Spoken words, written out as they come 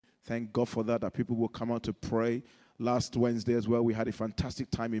thank God for that people will come out to pray. Last Wednesday as well, we had a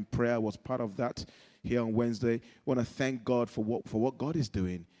fantastic time in prayer. I was part of that here on Wednesday. I want to thank God for what God is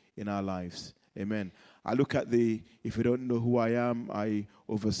doing in our lives. Amen. I look at if you don't know who I am, I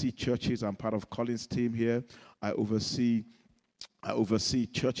oversee churches. I'm part of Colin's team here. I oversee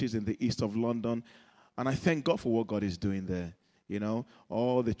churches in the east of London. And I thank God for what God is doing there. You know,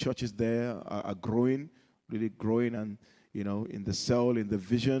 all the churches there are growing, really growing, and, you know, in the cell, in the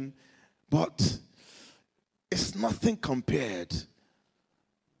vision. But it's nothing compared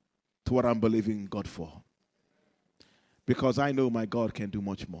to what I'm believing God for. Because I know my God can do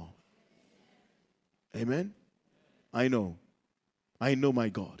much more. Amen? I know. I know my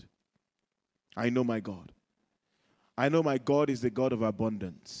God. I know my God. I know my God is the God of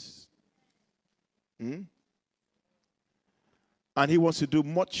abundance. And he wants to do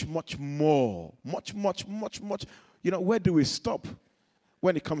much, much more. Much, much, much, much. You know, where do we stop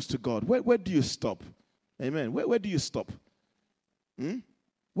when it comes to God? Where do you stop? Amen. Where do you stop?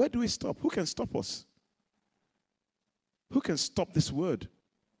 Where do we stop? Who can stop us? Who can stop this word?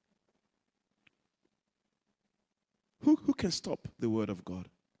 Who can stop the word of God?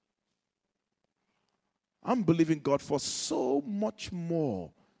 I'm believing God for so much more.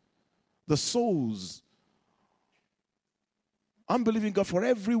 The souls. I'm believing God for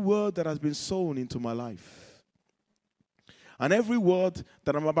every word that has been sown into my life. And every word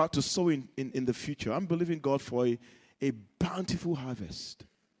that I'm about to sow in the future. I'm believing God for a bountiful harvest.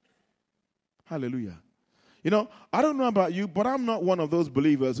 Hallelujah. You know, I don't know about you, but I'm not one of those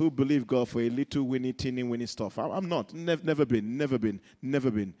believers who believe God for a little winnie, teeny, winnie stuff. I'm not. Never been.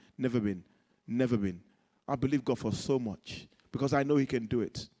 I believe God for so much because I know he can do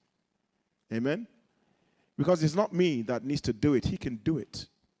it. Amen? Because it's not me that needs to do it. He can do it.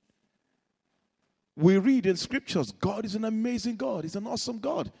 We read in scriptures, God is an amazing God. He's an awesome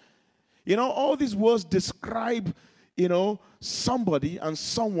God. You know, all these words describe, you know, somebody and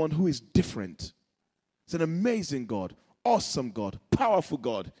someone who is different. It's an amazing God, awesome God, powerful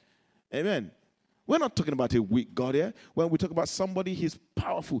God. Amen. We're not talking about a weak God here. When we talk about somebody, he's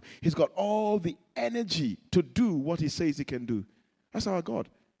powerful. He's got all the energy to do what he says he can do. That's our God.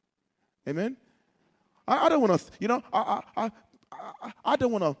 Amen. I don't want to, you know, I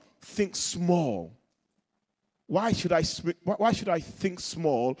don't want to think small. Why should I think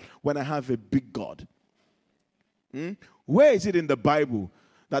small when I have a big God? Where is it in the Bible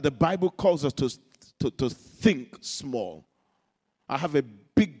that the Bible calls us to think small? I have a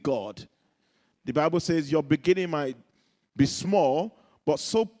big God. The Bible says your beginning might be small, but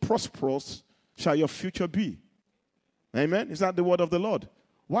so prosperous shall your future be. Amen? Is that the word of the Lord?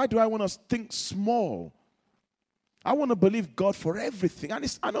 Why do I want to think small? I want to believe God for everything.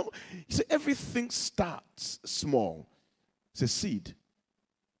 And I know, you see, everything starts small. It's a seed.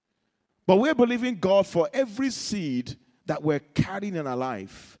 But we're believing God for every seed that we're carrying in our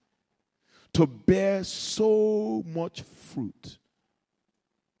life to bear so much fruit.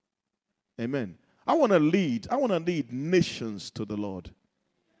 Amen. I want to lead nations to the Lord.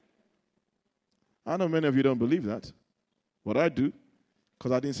 I know many of you don't believe that. But I do.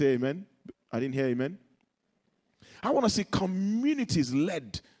 Because I didn't say amen. I didn't hear amen. I want to see communities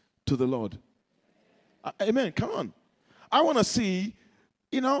led to the Lord. Amen. Come on. I want to see,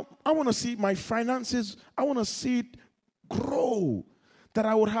 I want to see my finances. I want to see it grow. That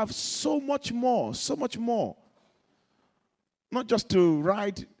I would have so much more. Not just to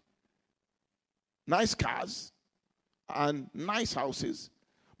ride nice cars and nice houses,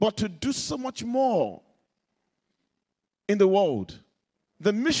 but to do so much more in the world.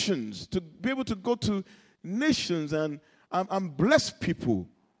 The missions, to be able to go to nations and bless people.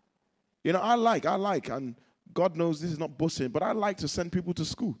 You know, I like, and God knows this is not boasting, but I like to send people to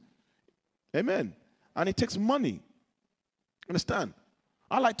school. Amen. And it takes money. Understand?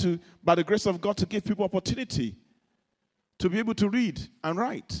 I like to, by the grace of God, to give people opportunity to be able to read and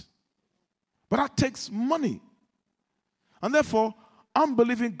write. But that takes money. And therefore, I'm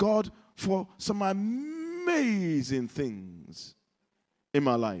believing God for some amazing things in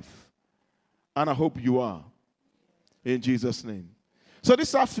my life. And I hope you are. In Jesus' name. So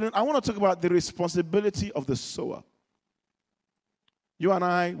this afternoon, I want to talk about the responsibility of the sower. You and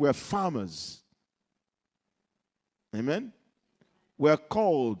I, we're farmers. Amen? We're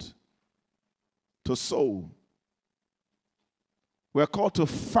called to sow. We're called to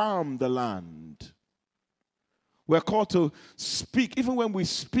farm the land. We're called to speak. Even when we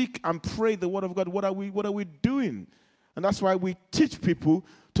speak and pray the word of God, what are we doing? And that's why we teach people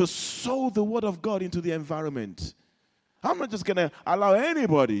to sow the word of God into the environment. I'm not just going to allow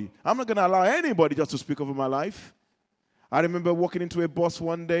anybody just to speak over my life. I remember walking into a bus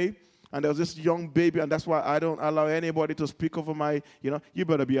one day, and there was this young baby, and that's why I don't allow anybody to speak over my, you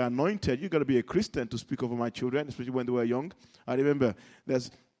better be anointed. You got to be a Christian to speak over my children, especially when they were young. I remember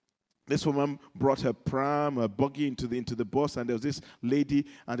this woman brought her pram, a buggy into the bus, and there was this lady,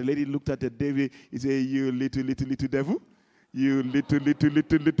 and the lady looked at the baby. He said, "You little devil. You little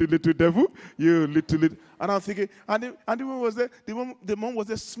devil. You little. And I'm thinking, and the woman was there, the mom was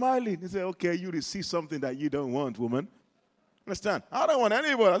there smiling. He said, "Okay, you receive something that you don't want, woman. Understand? I don't want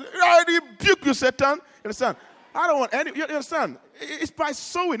anybody. I rebuke you, Satan. You understand? I don't want any. You understand? It's by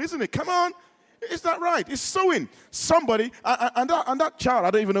sowing, isn't it? Come on. Is that right? It's sowing. Somebody, and that child,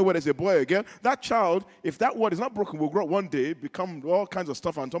 I don't even know whether it's a boy or a girl, that child, if that word is not broken, will grow up one day, become all kinds of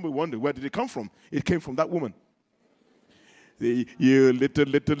stuff, and somebody wonder, where did it come from? It came from that woman. You little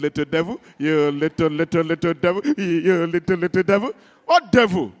devil. You little devil. You little devil. What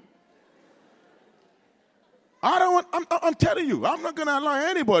devil? I don't want, I'm telling you, I'm not going to allow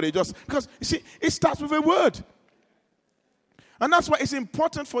anybody just, because, you see, it starts with a word. And that's why it's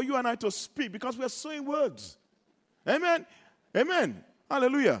important for you and I to speak, because we're sowing words. Amen. Amen.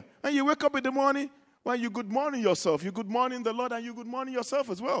 Hallelujah. And you wake up in the morning, well, you good morning yourself. You good morning the Lord, and you good morning yourself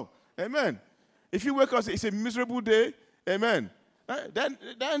as well. Amen. If you wake up, it's a miserable day. Amen. Then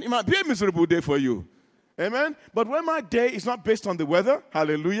it might be a miserable day for you. Amen. But when my day is not based on the weather,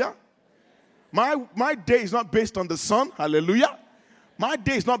 hallelujah. My day is not based on the sun, hallelujah. My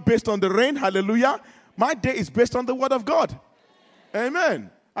day is not based on the rain, hallelujah. My day is based on the word of God. Amen.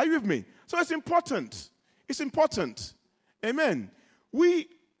 Are you with me? So it's important. It's important. Amen. We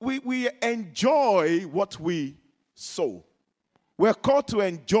enjoy what we sow. We're called to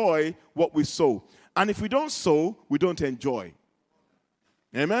enjoy what we sow. And if we don't sow, we don't enjoy.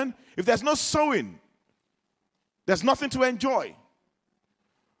 Amen. If there's no sowing, there's nothing to enjoy.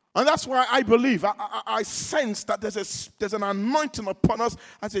 And that's why I believe, I sense that there's an anointing upon us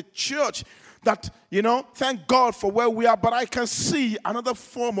as a church that, thank God for where we are, but I can see another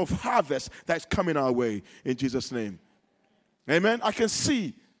form of harvest that's coming our way in Jesus' name. Amen. I can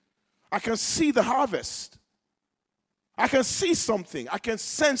see the harvest. I can see something. I can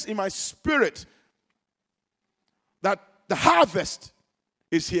sense in my spirit that the harvest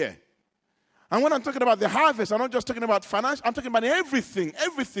is here. And when I'm talking about the harvest, I'm not just talking about finance. I'm talking about everything,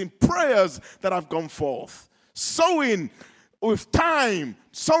 prayers that have gone forth. Sowing with time,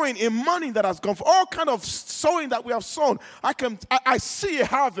 sowing in money that has gone forth. All kind of sowing that we have sown. I see a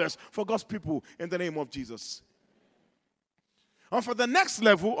harvest for God's people in the name of Jesus. And for the next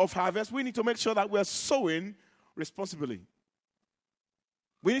level of harvest, we need to make sure that we're sowing responsibly.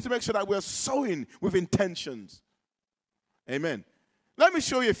 We need to make sure that we're sowing with intentions. Amen. Let me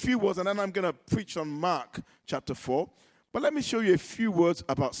show you a few words, and then I'm going to preach on Mark chapter 4. But let me show you a few words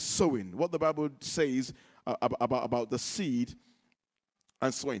about sowing, what the Bible says about the seed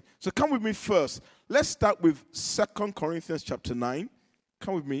and sowing. So come with me first. Let's start with 2 Corinthians chapter 9.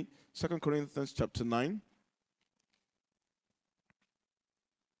 Come with me, 2 Corinthians chapter 9.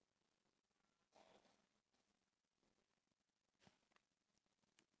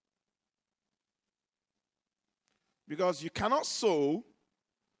 Because you cannot sow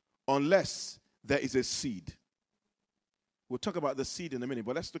unless there is a seed. We'll talk about the seed in a minute,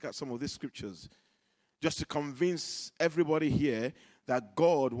 but let's look at some of these scriptures just to convince everybody here that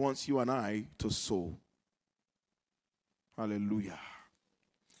God wants you and I to sow. Hallelujah.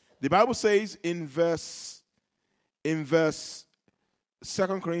 The Bible says in verse 2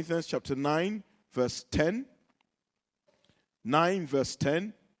 Corinthians chapter 9, verse 10. 9, verse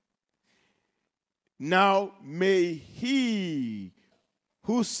 10. Now may he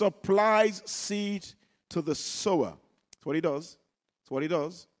who supplies seed to the sower. That's what he does. That's what he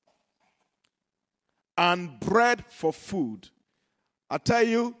does. And bread for food. I tell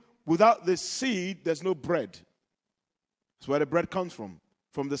you, without the seed, there's no bread. That's where the bread comes from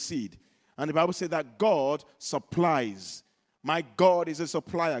the seed. And the Bible says that God supplies. My God is a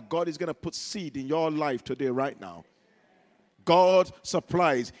supplier. God is going to put seed in your life today, right now. God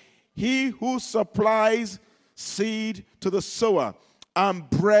supplies. He who supplies seed to the sower and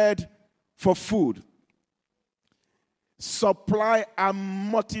bread for food. Supply and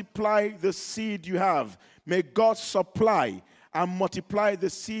multiply the seed you have. May God supply and multiply the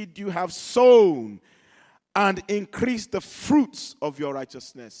seed you have sown and increase the fruits of your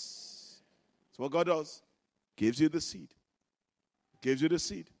righteousness. That's what God does. Gives you the seed. Gives you the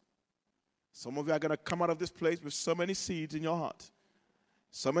seed. Some of you are going to come out of this place with so many seeds in your heart.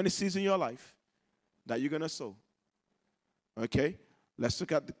 So many seeds in your life that you're going to sow. Okay? Let's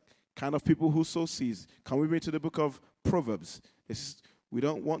look at the kind of people who sow seeds. Come with me to the book of Proverbs. We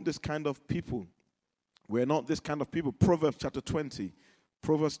don't want this kind of people. We're not this kind of people. Proverbs chapter 20.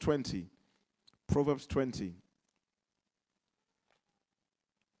 Proverbs 20. Proverbs 20.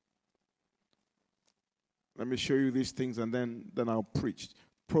 Let me show you these things and then I'll preach.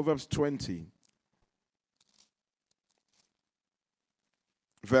 Proverbs 20.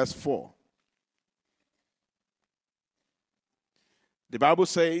 Verse 4. The Bible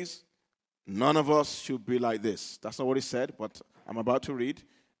says, none of us should be like this. That's not what it said, but I'm about to read.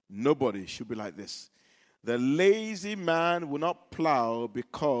 Nobody should be like this. The lazy man will not plow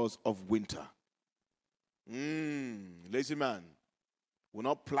because of winter. Lazy man will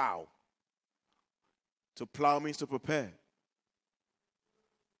not plow. To plow means to prepare.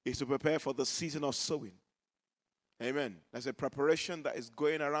 It's to prepare for the season of sowing. Amen. There's a preparation that is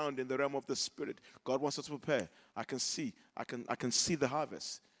going around in the realm of the spirit. God wants us to prepare. I can see the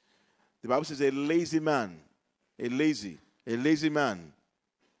harvest. The Bible says a lazy man, a lazy man,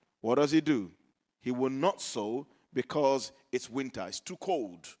 what does he do? He will not sow because it's winter. It's too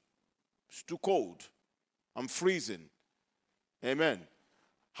cold. It's too cold. I'm freezing. Amen.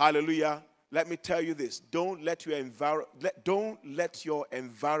 Hallelujah. Let me tell you this. Don't let your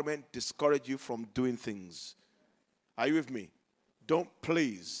environment discourage you from doing things. Are you with me? Don't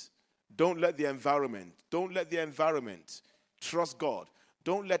let the environment trust God.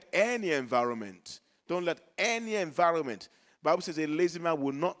 Don't let any environment. Bible says a lazy man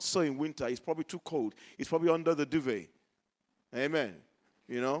will not sow in winter. It's probably too cold. It's probably under the duvet. Amen.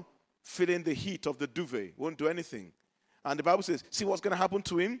 Feeling the heat of the duvet. Won't do anything. And the Bible says, see what's going to happen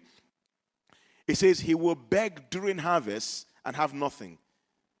to him? It says he will beg during harvest and have nothing.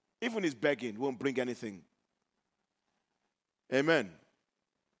 Even his begging won't bring anything. Amen.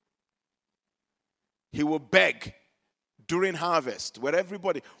 He will beg during harvest, where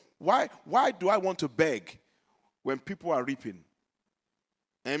everybody... Why do I want to beg when people are reaping?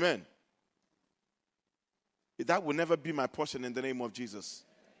 Amen. That will never be my portion in the name of Jesus.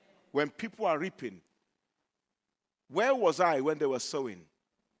 When people are reaping, where was I when they were sowing?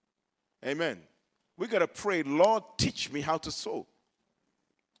 Amen. We got to pray, Lord, teach me how to sow.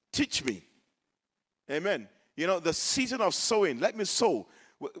 Teach me. Amen. The season of sowing, let me sow.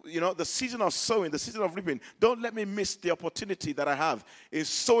 The season of sowing, the season of reaping. Don't let me miss the opportunity that I have in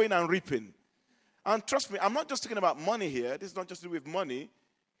sowing and reaping. And trust me, I'm not just talking about money here. This is not just to do with money.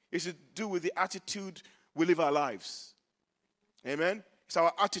 It's to do with the attitude we live our lives. Amen? It's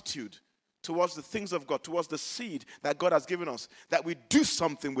our attitude towards the things of God, towards the seed that God has given us, that we do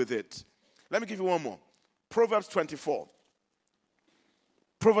something with it. Let me give you one more. Proverbs 24.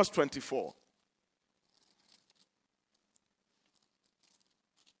 Proverbs 24.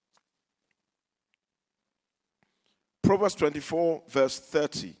 Proverbs 24, verse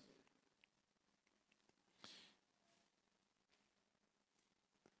 30.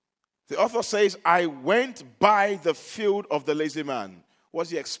 The author says, I went by the field of the lazy man. What's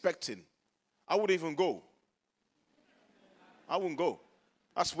he expecting? I wouldn't even go. I wouldn't go.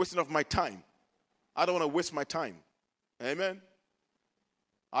 That's wasting of my time. I don't want to waste my time. Amen?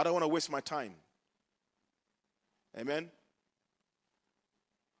 I don't want to waste my time. Amen?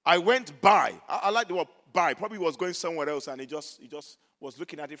 I went by. I like the word by. Probably was going somewhere else and he just was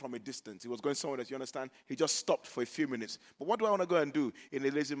looking at it from a distance. He was going somewhere else, you understand? He just stopped for a few minutes. But what do I want to go and do in a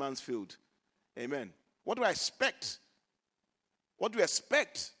lazy man's field? Amen. What do I expect? What do you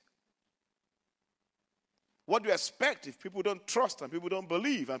expect? What do you expect if people don't trust and people don't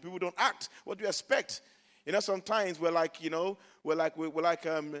believe and people don't act? What do you expect? Sometimes we're like people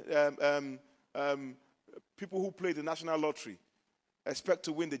who play the national lottery, expect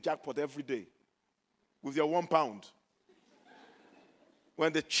to win the jackpot every day with your £1,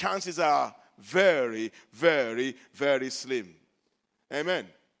 when the chances are very, very, very slim. Amen.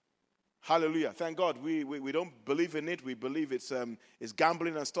 Hallelujah. Thank God we don't believe in it. We believe it's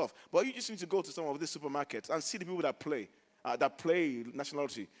gambling and stuff. But you just need to go to some of these supermarkets and see the people that play national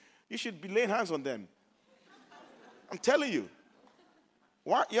lottery. You should be laying hands on them. I'm telling you.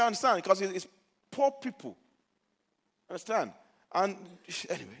 What? You understand? Because it's poor people. Understand? And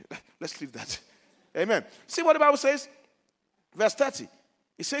anyway, let's leave that. Amen. See what the Bible says? Verse 30.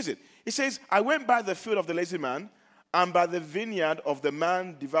 It says it. It says, I went by the field of the lazy man and by the vineyard of the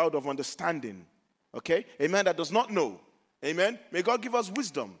man devoid of understanding. Okay? A man that does not know. Amen? May God give us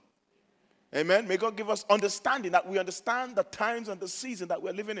wisdom. Amen? May God give us understanding, that we understand the times and the season that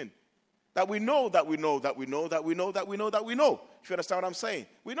we're living in. That we know, that we know, that we know, that we know, that we know, that we know. If you understand what I'm saying.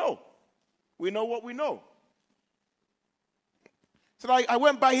 We know. We know what we know. So I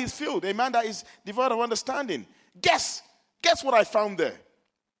went by his field, a man that is devoid of understanding. Guess what I found there?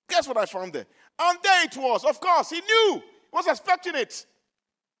 Guess what I found there? And there it was. Of course, he knew. He was expecting it.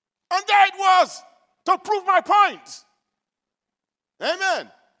 And there it was. to prove my point. Amen.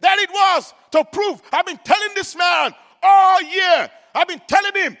 There it was to prove. I've been telling this man all year. I've been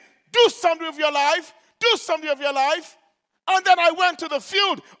telling him, do something with your life. Do something with your life. And then I went to the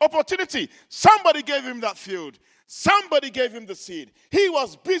field opportunity. Somebody gave him that field. Somebody gave him the seed. He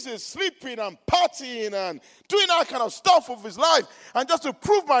was busy sleeping and partying and doing all kind of stuff with his life. And just to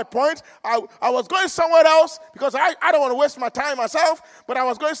prove my point, I was going somewhere else because I don't want to waste my time myself, but I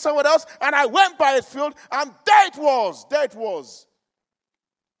was going somewhere else, and I went by his field, and there it was. There it was.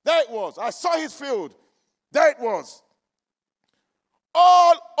 There it was. I saw his field. There it was.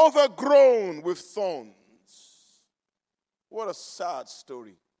 All overgrown with thorns. What a sad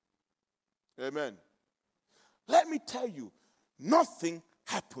story. Amen. Let me tell you, nothing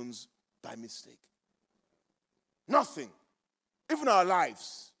happens by mistake. Nothing. Even our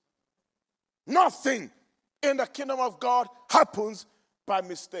lives. Nothing in the kingdom of God happens by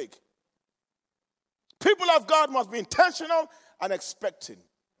mistake. People of God must be intentional and expecting.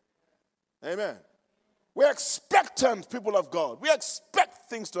 Amen. We're expectant, people of God. We expect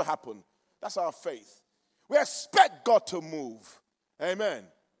things to happen. That's our faith. We expect God to move. Amen.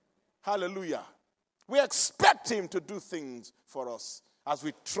 Hallelujah. We expect him to do things for us as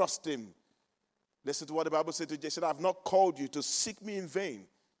we trust him. Listen to what the Bible said to Jacob. It said, I have not called you to seek me in vain.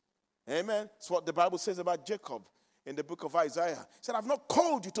 Amen. That's what the Bible says about Jacob in the book of Isaiah. He said, I've not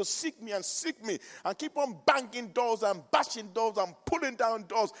called you to seek me and keep on banging doors and bashing doors and pulling down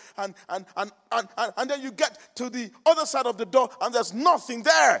doors. And then you get to the other side of the door and there's nothing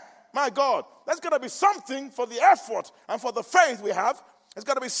there. My God, there's got to be something for the effort and for the faith we have. There's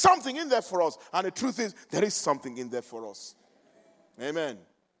got to be something in there for us. And the truth is, there is something in there for us. Amen.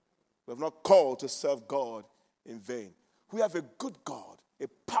 We have not called to serve God in vain. We have a good God, a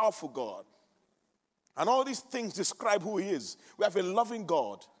powerful God. And all these things describe who he is. We have a loving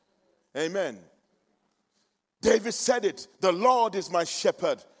God. Amen. David said it. The Lord is my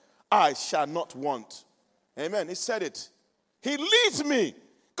shepherd. I shall not want. Amen. He said it. He leads me.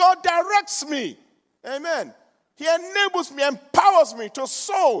 God directs me. Amen. He enables me, empowers me to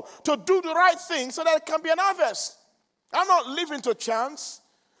sow, to do the right thing so that it can be an harvest. I'm not living to chance.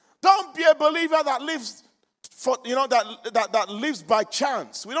 Don't be a believer that lives that lives by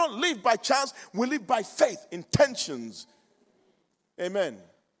chance. We don't live by chance. We live by faith, intentions. Amen.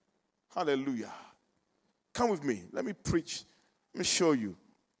 Hallelujah. Come with me. Let me preach. Let me show you.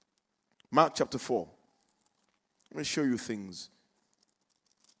 Mark chapter 4. Let me show you things.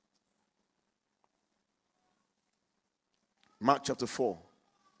 Mark chapter 4.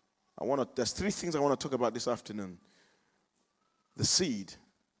 There's three things I want to talk about this afternoon. The seed,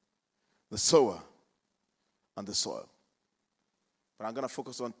 the sower, and the soil. But I'm going to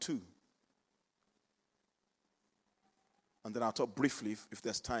focus on two. And then I'll talk briefly, if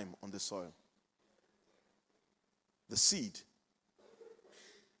there's time, on the soil. The seed,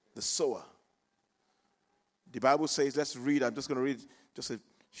 the sower. The Bible says, let's read. I'm just going to read just a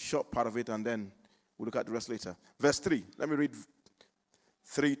short part of it, and then we'll look at the rest later. Verse 3. Let me read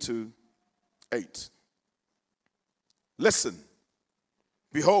 3 to 8. Listen.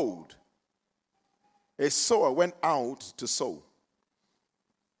 Behold, a sower went out to sow.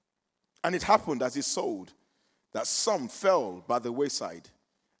 And it happened as he sowed that some fell by the wayside,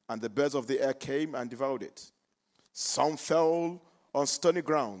 and the birds of the air came and devoured it. Some fell on stony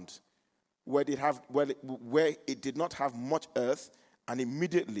ground, where it did not have much earth, and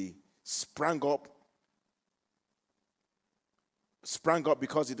immediately sprang up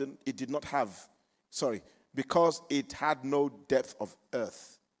because because it had no depth of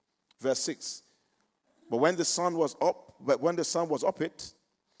earth. Verse 6. But when the sun was up,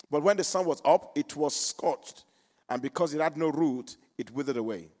 it was scorched, and because it had no root, it withered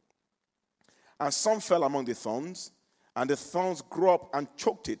away. And some fell among the thorns, and the thorns grew up and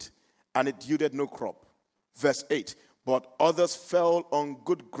choked it, and it yielded no crop. Verse 8. But others fell on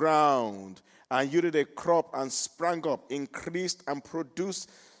good ground, and yielded a crop, and sprang up, increased, and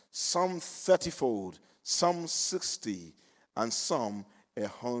produced some 30-fold, some 60, and some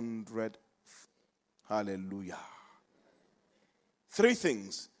 100. Hallelujah. Three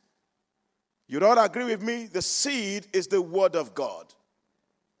things. You don't agree with me? The seed is the word of God.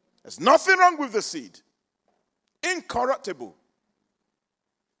 There's nothing wrong with the seed. Incorruptible.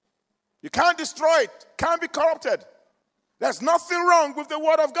 You can't destroy it. Can't be corrupted. There's nothing wrong with the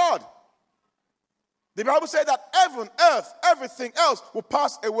word of God. The Bible said that heaven, earth, everything else will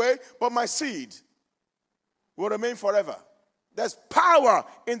pass away, but my seed will remain forever. There's power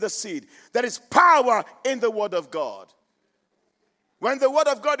in the seed. There is power in the word of God. When the word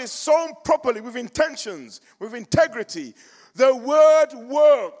of God is sown properly, with intentions, with integrity, the word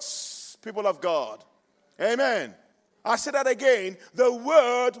works, people of God. Amen. I say that again. The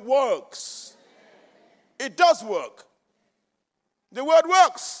word works. It does work. The word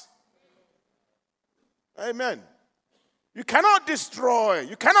works. Amen. You cannot destroy.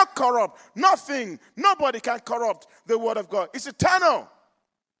 You cannot corrupt. Nothing. Nobody can corrupt the word of God. It's eternal.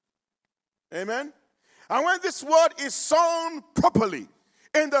 Amen. And when this word is sown properly,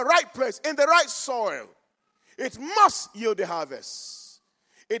 in the right place, in the right soil, it must yield a harvest.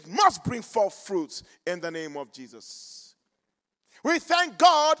 It must bring forth fruits in the name of Jesus. We thank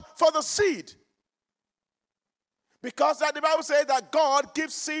God for the seed. Because the Bible says that God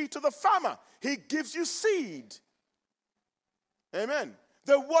gives seed to the farmer. He gives you seed. Amen.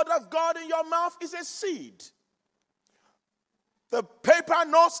 The word of God in your mouth is a seed. The paper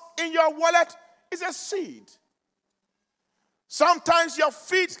notes in your wallet is a seed. Sometimes your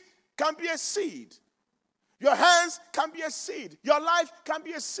feet can be a seed. Your hands can be a seed. Your life can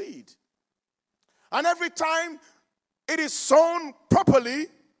be a seed. And every time it is sown properly,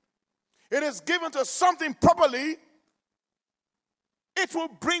 it is given to something properly, it will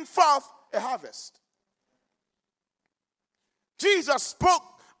bring forth a harvest. Jesus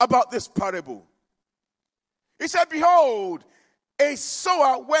spoke about this parable. He said, behold, a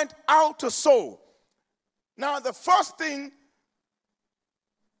sower went out to sow. Now, the first thing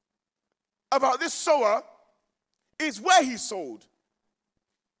about this sower is where he sowed.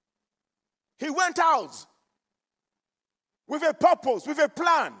 He went out with a purpose, with a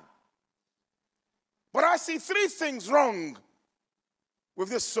plan. But I see three things wrong with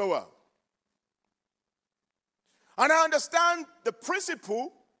this sower. And I understand the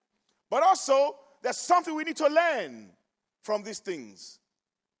principle, but also there's something we need to learn from these things.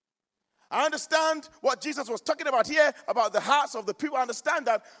 I understand what Jesus was talking about here, about the hearts of the people. I understand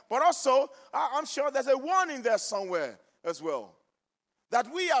that. But also, I'm sure there's a warning there somewhere as well. That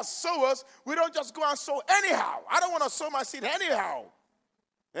we as sowers, we don't just go and sow anyhow. I don't want to sow my seed anyhow.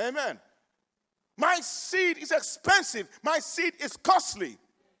 Amen. My seed is expensive. My seed is costly.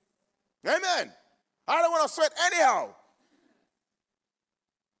 Amen. I don't want to sow it anyhow.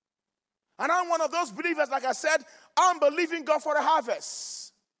 And I'm one of those believers, like I said, I'm believing God for a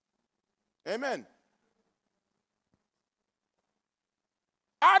harvest. Amen.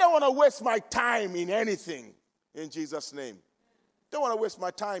 I don't want to waste my time in anything, in Jesus' name. Don't want to waste my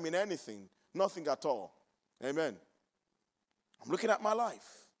time in anything, nothing at all. Amen. I'm looking at my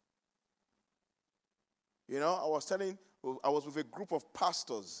life. You know, I was with a group of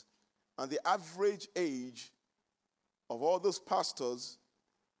pastors, and the average age of all those pastors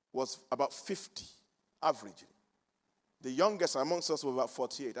was about 50, average. The youngest amongst us was about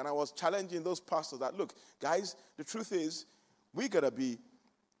 48. And I was challenging those pastors that, look, guys, the truth is, we gotta be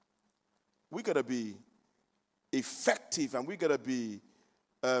effective, and we gotta be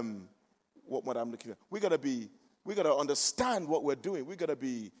what I'm looking at. We gotta understand what we're doing. We gotta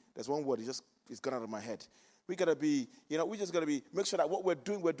be, there's one word, it's gone out of my head. We gotta be, we just gotta make sure that what we're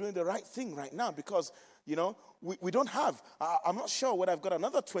doing the right thing right now, because, we don't have, I'm not sure whether I've got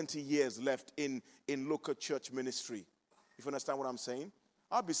another 20 years left in local church ministry. If you understand what I'm saying,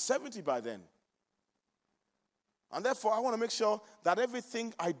 I'll be 70 by then. And therefore, I want to make sure that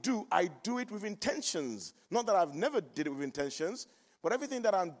everything I do it with intentions. Not that I've never did it with intentions, but everything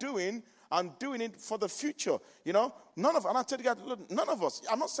that I'm doing it for the future. And I tell you guys, look, none of us,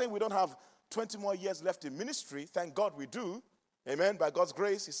 I'm not saying we don't have 20 more years left in ministry. Thank God we do. Amen. By God's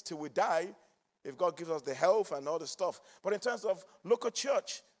grace, it's till we die, if God gives us the health and all the stuff. But in terms of local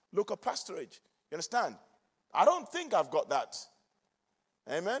church, local pastorage, you understand? I don't think I've got that.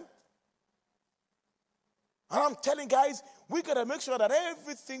 Amen. And I'm telling guys, we got to make sure that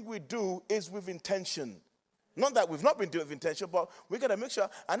everything we do is with intention. Not that we've not been doing it with intention, but we got to make sure,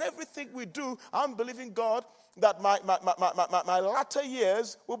 and everything we do, I'm believing God that my latter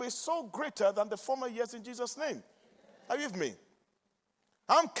years will be so greater than the former years in Jesus' name. Are you with me?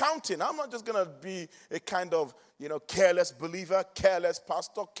 I'm counting. I'm not just going to be a kind of, careless believer, careless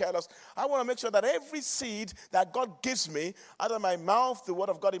pastor, careless. I want to make sure that every seed that God gives me, out of my mouth, the word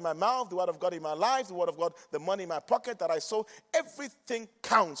of God in my mouth, the word of God in my life, the word of God, the money in my pocket that I sow, everything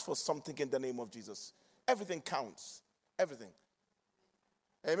counts for something in the name of Jesus. Everything counts. Everything.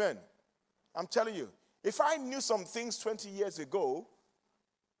 Amen. I'm telling you, if I knew some things 20 years ago,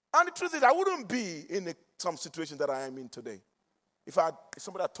 and the truth is I wouldn't be in some situation that I am in today. If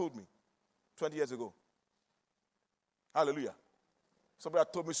somebody had told me 20 years ago, hallelujah, somebody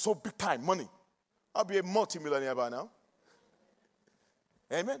had told me so big time, money, I'll be a multi-millionaire by now.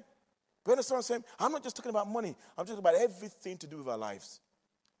 Amen. But you understand what I'm saying? I'm not just talking about money. I'm talking about everything to do with our lives.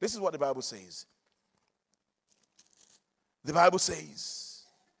 This is what the Bible says. The Bible says,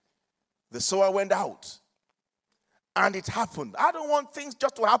 the sower went out And it happened. I don't want things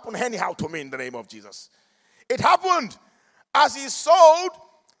just to happen anyhow to me in the name of Jesus. It happened as he sowed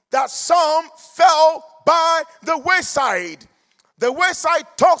that some fell by the wayside. The wayside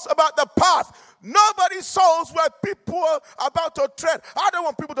talks about the path. Nobody sows where people are about to tread. I don't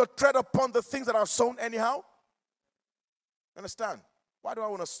want people to tread upon the things that are sown anyhow. Understand? Why do I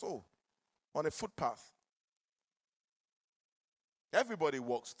want to sow on a footpath? Everybody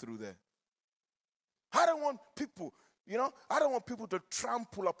walks through there. I don't want people, I don't want people to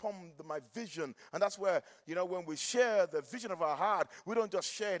trample upon my vision. And that's where, when we share the vision of our heart, we don't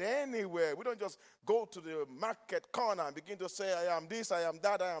just share it anywhere. We don't just go to the market corner and begin to say, I am this, I am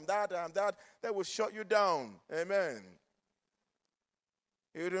that, I am that, I am that. That will shut you down. Amen.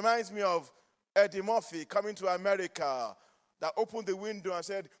 It reminds me of Eddie Murphy coming to America, that opened the window and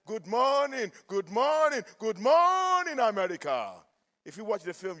said, good morning, good morning, good morning, America. If you watch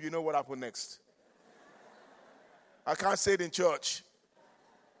the film, you know what happened next. I can't say it in church.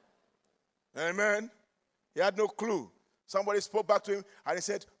 Amen. He had no clue. Somebody spoke back to him and he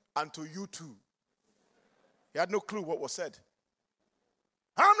said, and to you too. He had no clue what was said.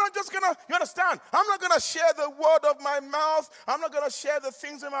 I'm not just going to, you understand? I'm not going to share the word of my mouth. I'm not going to share the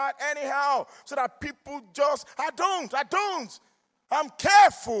things in my heart anyhow so that people just, I don't. I'm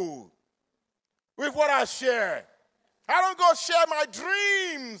careful with what I share. I don't go share my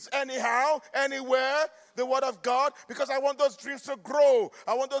dreams anyhow, anywhere, the word of God, because I want those dreams to grow.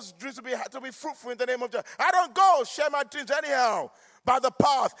 I want those dreams to be fruitful in the name of Jesus. I don't go share my dreams anyhow by the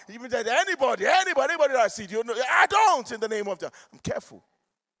path. Even that anybody that I see, I don't in the name of Jesus. I'm careful.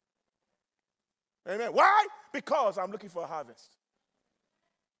 Amen. Why? Because I'm looking for a harvest.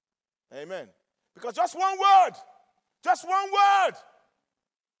 Amen. Because just one word.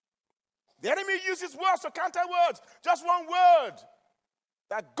 The enemy uses words to counter words. Just one word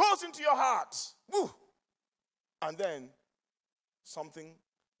that goes into your heart. Woo. And then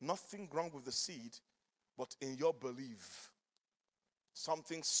nothing wrong with the seed, but in your belief,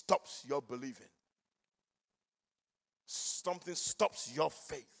 something stops your believing. Something stops your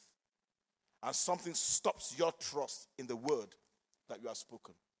faith. And something stops your trust in the word that you have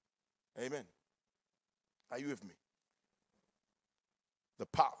spoken. Amen. Are you with me? The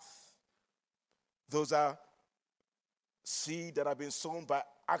path. Those are seed that have been sown by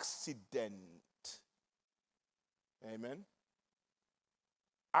accident. Amen.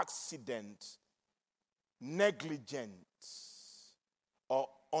 Accident, negligent, or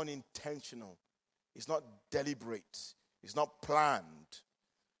unintentional. It's not deliberate. It's not planned.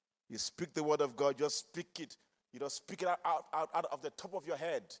 You speak the word of God, just speak it. You don't speak it out of the top of your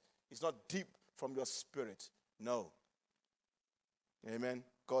head. It's not deep from your spirit. No. Amen.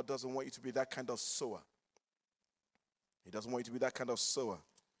 God doesn't want you to be that kind of sower. He doesn't want you to be that kind of sower.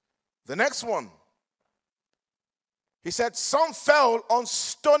 The next one. He said, some fell on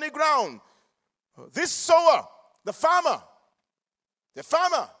stony ground. This sower, the farmer,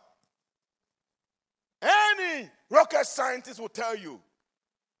 any rocket scientist will tell you,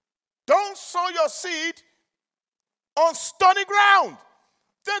 don't sow your seed on stony ground.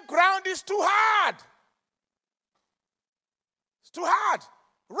 The ground is too hard. It's too hard.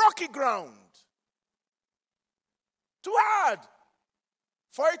 Rocky ground. Too hard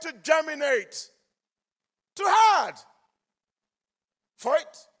for it to germinate. Too hard for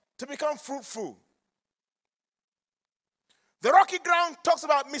it to become fruitful. The rocky ground talks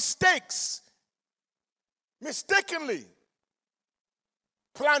about mistakes. Mistakenly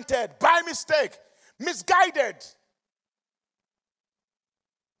planted by mistake, misguided.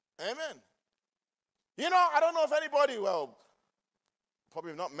 Amen. I don't know if anybody,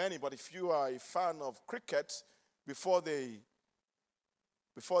 probably not many, but if you are a fan of cricket, before they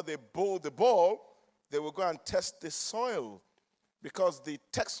bowl the ball, they will go and test the soil because the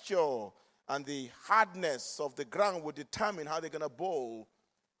texture and the hardness of the ground will determine how they're going to bowl,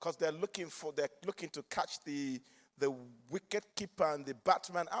 because they're looking to catch the wicket keeper and the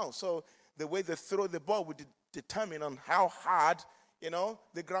batsman out. So the way they throw the ball will determine on how hard,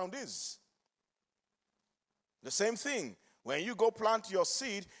 the ground is. The same thing. When you go plant your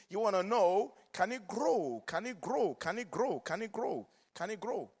seed, you want to know, can it grow? Can it grow? Can it grow? Can it grow? Can it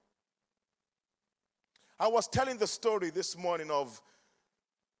grow? I was telling the story this morning of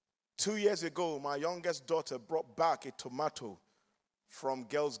 2 years ago, my youngest daughter brought back a tomato from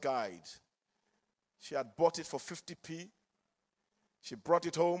Girls Guide. She had bought it for 50p. She brought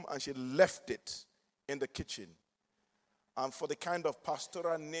it home and she left it in the kitchen. And for the kind of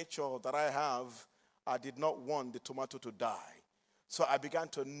pastoral nature that I have, I did not want the tomato to die. So I began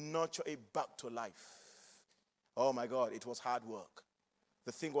to nurture it back to life. Oh my God, it was hard work.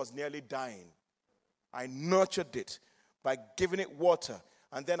 The thing was nearly dying. I nurtured it by giving it water.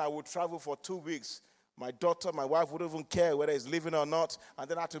 And then I would travel for 2 weeks. My daughter, my wife wouldn't even care whether it's living or not. And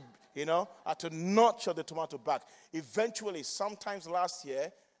then I had to nurture the tomato back. Eventually, sometimes last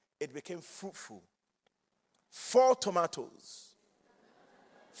year, it became fruitful. 4 tomatoes.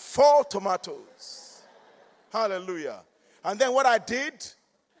 4 tomatoes. Hallelujah. And then what I did,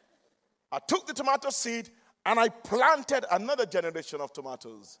 I took the tomato seed and I planted another generation of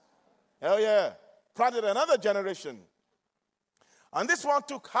tomatoes. Hell yeah. Planted another generation. And this one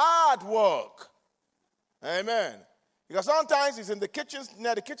took hard work. Amen. Because sometimes it's in the kitchen,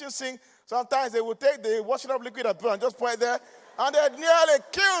 near the kitchen sink. Sometimes they will take the washing up liquid and just put it there. And they nearly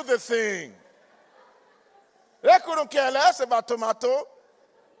killed the thing. They couldn't care less about tomato.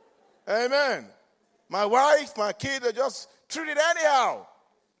 Amen. My wife, my kid, they just treated it anyhow.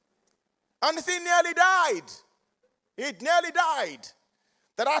 And the thing nearly died. It nearly died.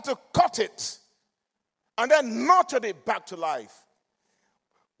 That I had to cut it and then nurtured it back to life.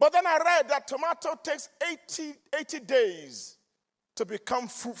 But then I read that tomato takes 80 days to become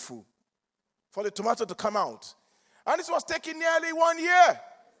fruitful, for the tomato to come out. And this was taking nearly 1 year.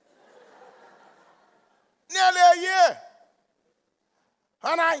 Nearly a year.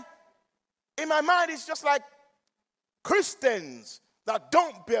 And in my mind, it's just like Christians that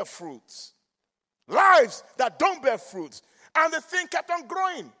don't bear fruits. Lives that don't bear fruits. And the thing kept on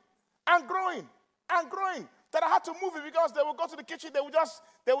growing and growing and growing. That I had to move it because they would go to the kitchen, they would just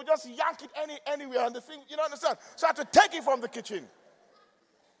yank it anywhere, and the thing, you don't understand. So I had to take it from the kitchen.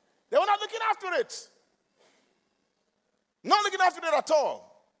 They were not looking after it. Not looking after it at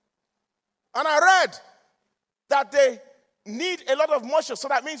all. And I read that they need a lot of moisture, so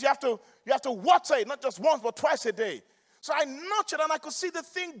that means you have to water it, not just once but twice a day. So I nurtured and I could see the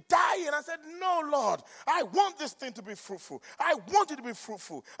thing dying. I said, no, Lord, I want this thing to be fruitful. I want it to be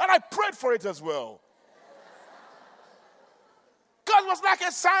fruitful. And I prayed for it as well. God was like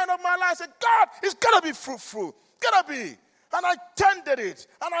a sign of my life. I said, God, it's got to be fruitful. Got to be. And I tended it.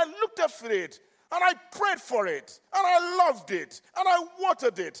 And I looked after it. And I prayed for it. And I loved it. And I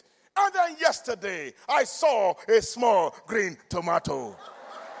watered it. And then yesterday, I saw a small green tomato.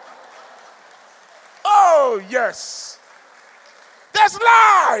 Oh, yes. There's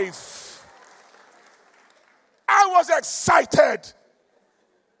life. I was excited.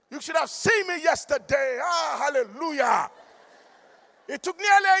 You should have seen me yesterday. Ah, hallelujah. It took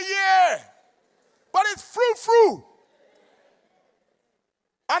nearly a year, but it's fruitful.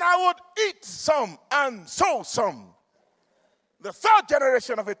 And I would eat some and sow some. The 3rd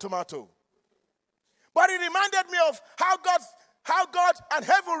generation of a tomato. But it reminded me of how God and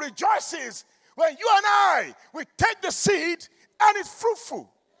heaven rejoices when you and I, we take the seed and it's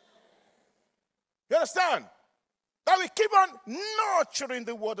fruitful. You understand? That we keep on nurturing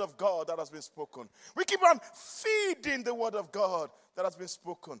the word of God that has been spoken. We keep on feeding the word of God that has been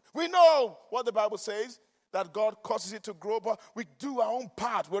spoken. We know what the Bible says, that God causes it to grow, but we do our own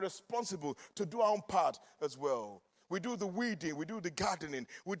part. We're responsible to do our own part as well. We do the weeding, we do the gardening,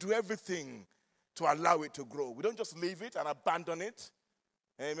 we do everything to allow it to grow. We don't just leave it and abandon it.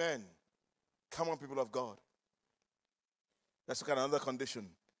 Amen. Come on, people of God. Let's look at another condition.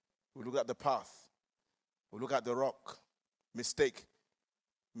 We look at the path. We look at the rock. Mistake.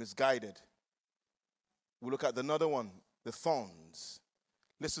 Misguided. We look at another one. The thorns.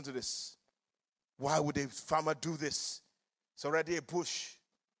 Listen to this. Why would a farmer do this? It's already a bush.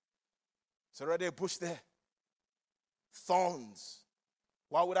 It's already a bush there. Thorns.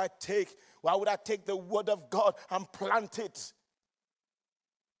 Why would I take the word of God and plant it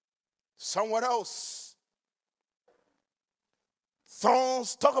somewhere else?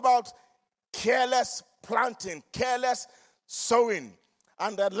 Thorns talk about careless planting, careless sowing,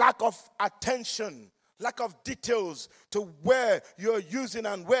 and the lack of attention, lack of details to where you're using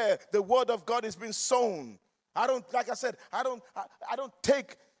and where the word of God is being sown. I don't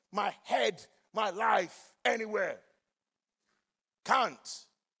take my head, my life anywhere. Can't.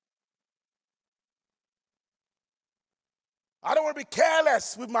 I don't want to be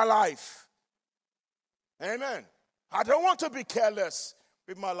careless with my life. Amen. I don't want to be careless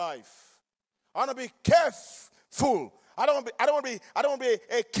with my life. I want to be careful. I don't want to be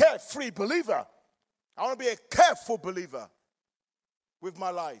a carefree believer. I want to be a careful believer with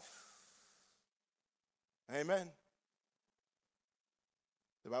my life. Amen.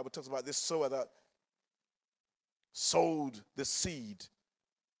 The Bible talks about this sower that sowed the seed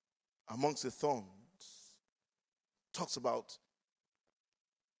amongst the thorns. Talks about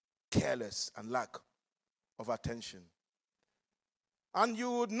careless and lack of attention. And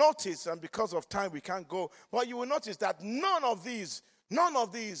you would notice, and because of time we can't go, but you will notice that none of these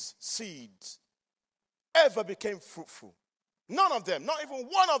seeds ever became fruitful. None of them, not even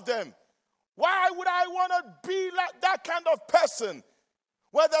one of them. Why would I want to be like that kind of person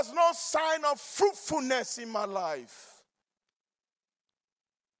where there's no sign of fruitfulness in my life?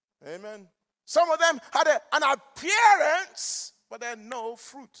 Amen. Some of them had an appearance, but there no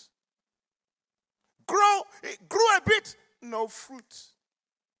fruit. It grew a bit, no fruit.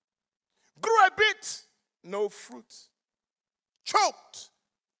 Grew a bit, no fruit. Choked,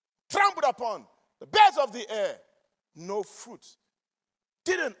 trampled upon, the birds of the air, no fruit.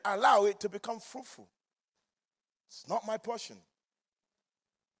 Didn't allow it to become fruitful. It's not my portion.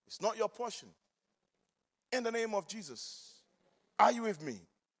 It's not your portion. In the name of Jesus. Are you with me?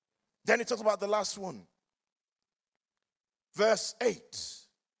 Then he talks about the last one. Verse 8.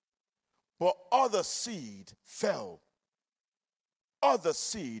 But other seed fell. Other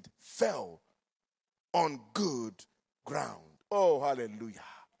seed fell on good ground. Oh, hallelujah.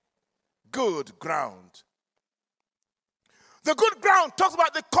 Good ground. The good ground talks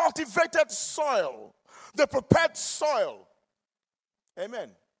about the cultivated soil, the prepared soil. Amen.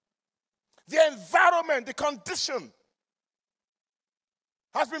 The environment, the condition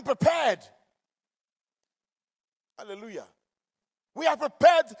has been prepared. Hallelujah. We have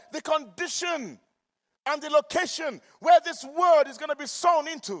prepared the condition and the location where this word is going to be sown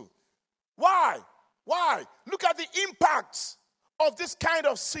into. Why? Why? Look at the impact of this kind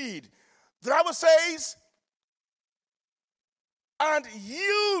of seed. The Bible says, and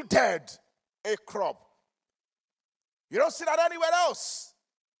yielded a crop. You don't see that anywhere else.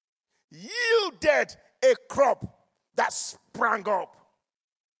 Yielded a crop that sprang up.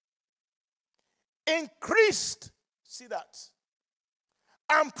 Increased, see that,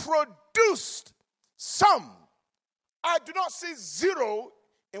 and produced some. I do not see zero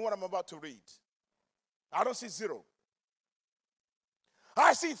in what I'm about to read. I don't see zero.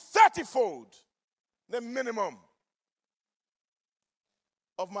 I see 30-fold, the minimum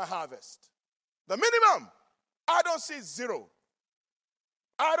of my harvest. The minimum. I don't see zero.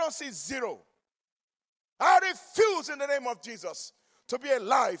 I don't see zero. I refuse in the name of Jesus to be a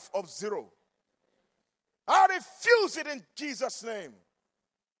life of zero. I refuse it in Jesus' name.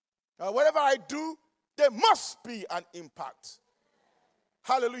 Whatever I do, there must be an impact.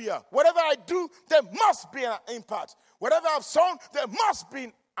 Hallelujah. Whatever I do, there must be an impact. Whatever I've sown, there must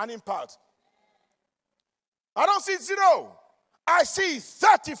be an impact. I don't see zero. I see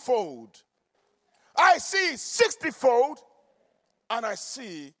 30-fold. I see 60-fold. And I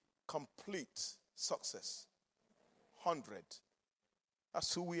see complete success. 100.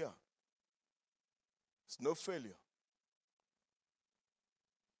 That's who we are. It's no failure.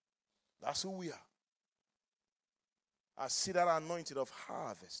 That's who we are. I see that anointing of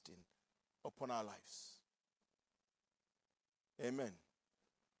harvesting upon our lives. Amen.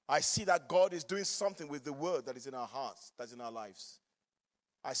 I see that God is doing something with the word that is in our hearts, that's in our lives.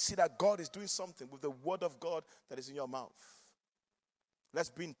 I see that God is doing something with the word of God that is in your mouth. Let's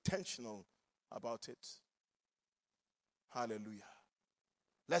be intentional about it. Hallelujah.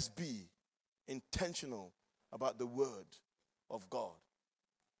 Let's be intentional about the word of God.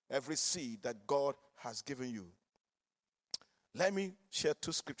 Every seed that God has given you. Let me share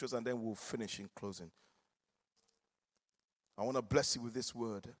 2 scriptures and then we'll finish in closing. I want to bless you with this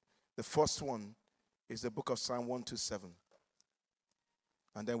word. The first one is the book of Psalm 127.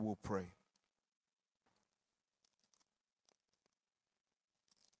 And then we'll pray.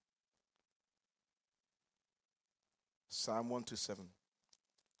 Psalm 127.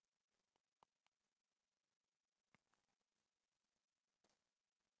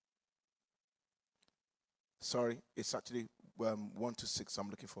 Sorry, it's actually 1 to 6 I'm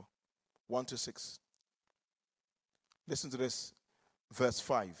looking for. 1 to 6. Listen to this. Verse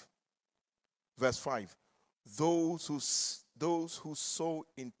 5. Verse 5. Those who sow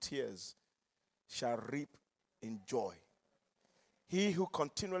in tears shall reap in joy. He who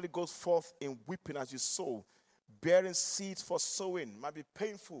continually goes forth in weeping as you sow, bearing seeds for sowing, might be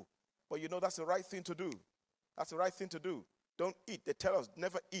painful, but you know that's the right thing to do. That's the right thing to do. Don't eat. They tell us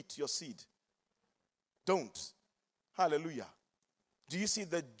never eat your seed. Don't. Hallelujah. Do you see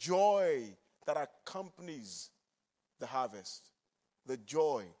the joy that accompanies the harvest? The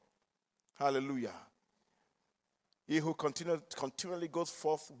joy. Hallelujah. He who continually goes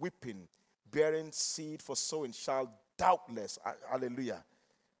forth weeping, bearing seed for sowing, shall doubtless, hallelujah,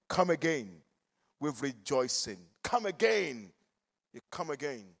 come again with rejoicing. Come again. You come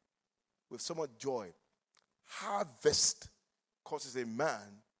again with so much joy. Harvest causes a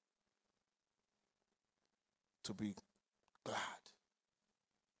man to be glad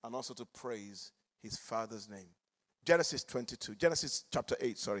and also to praise his Father's name. Genesis chapter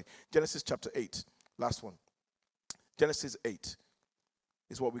 8. Genesis chapter 8. Last one. Genesis 8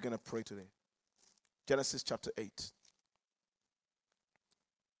 is what we're going to pray today. Genesis chapter 8.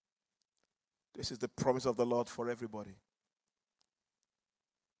 This is the promise of the Lord for everybody.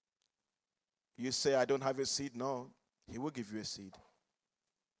 You say, I don't have a seed. No, he will give you a seed.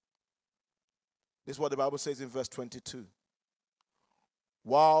 This is what the Bible says in verse 22.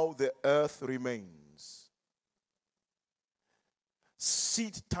 While the earth remains.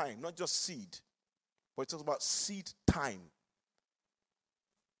 Seed time, not just seed, but it talks about seed time.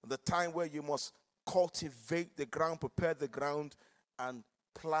 The time where you must cultivate the ground, prepare the ground, and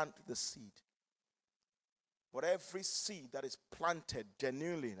plant the seed. But every seed that is planted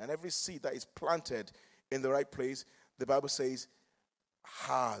genuinely, and every seed that is planted in the right place, the Bible says,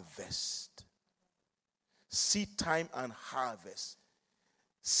 harvest. Seed time and harvest.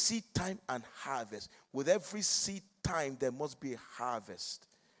 Seed time and harvest. With every seed time, there must be a harvest.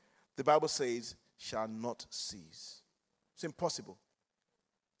 The Bible says, shall not cease. It's impossible.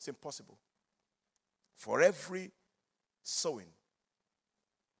 It's impossible. For every sowing,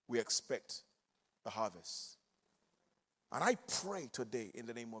 we expect a harvest. And I pray today in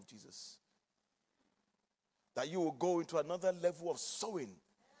the name of Jesus that you will go into another level of sowing.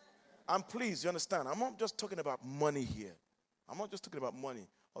 And please, you understand, I'm not just talking about money here. I'm not just talking about money.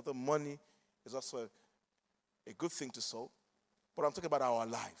 Although money is also a good thing to sow. But I'm talking about our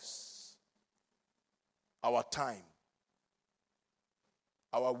lives, our time,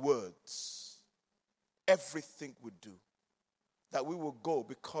 our words, everything we do. That we will go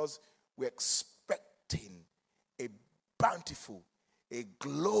because we're expecting a bountiful, a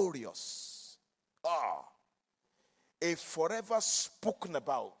glorious, a forever spoken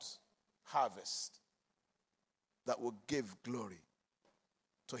about harvest that will give glory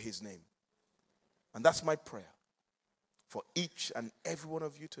to his name. And that's my prayer for each and every one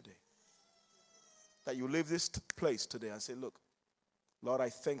of you today. That you leave this place today and say, look, Lord, I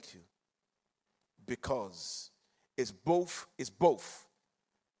thank you because it's both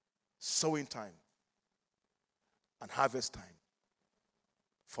sowing time and harvest time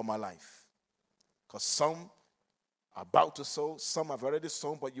for my life. Because some are about to sow, some have already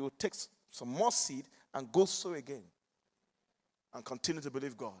sown, but you will take some more seed and go sow again and continue to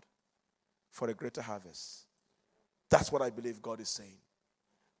believe God for a greater harvest. That's what I believe God is saying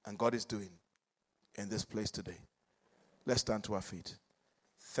and God is doing in this place today. Let's stand to our feet.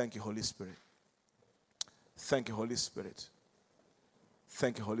 Thank you, Holy Spirit. Thank you, Holy Spirit.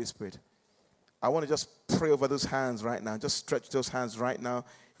 Thank you, Holy Spirit. I want to just pray over those hands right now. Just stretch those hands right now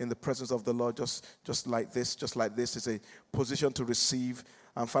in the presence of the Lord. Just like this. Just like this. It's a position to receive.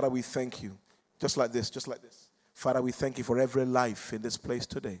 And Father, we thank you. Just like this. Just like this. Father, we thank you for every life in this place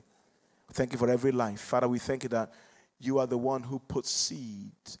today. Thank you for every life. Father, we thank you that you are the one who puts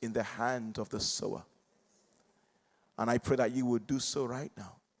seed in the hand of the sower. And I pray that you would do so right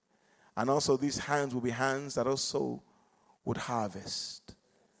now. And also these hands will be hands that also would harvest.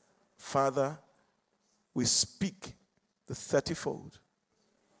 Father, we speak the 30-fold,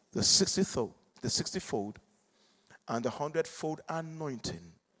 the 60-fold, and the 100-fold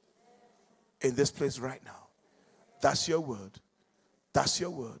anointing in this place right now. That's your word. That's your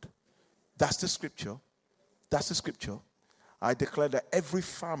word. That's the scripture. That's the scripture. I declare that every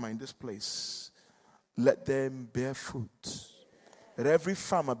farmer in this place, let them bear fruit. Let every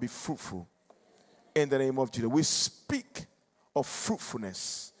farmer be fruitful in the name of Jesus. We speak of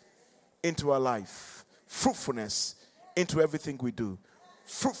fruitfulness into our life. Fruitfulness into everything we do.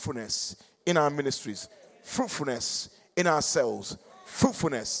 Fruitfulness in our ministries. Fruitfulness in ourselves.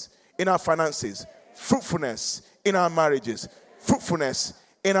 Fruitfulness in our finances. Fruitfulness in our marriages. Fruitfulness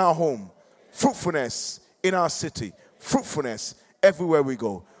in our home. Fruitfulness in our city. Fruitfulness everywhere we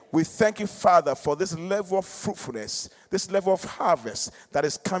go. We thank you, Father, for this level of fruitfulness, this level of harvest that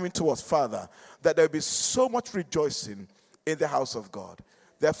is coming to us, Father, that there will be so much rejoicing in the house of God.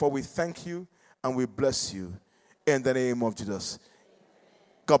 Therefore, we thank you and we bless you in the name of Jesus.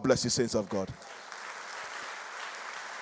 God bless you, saints of God.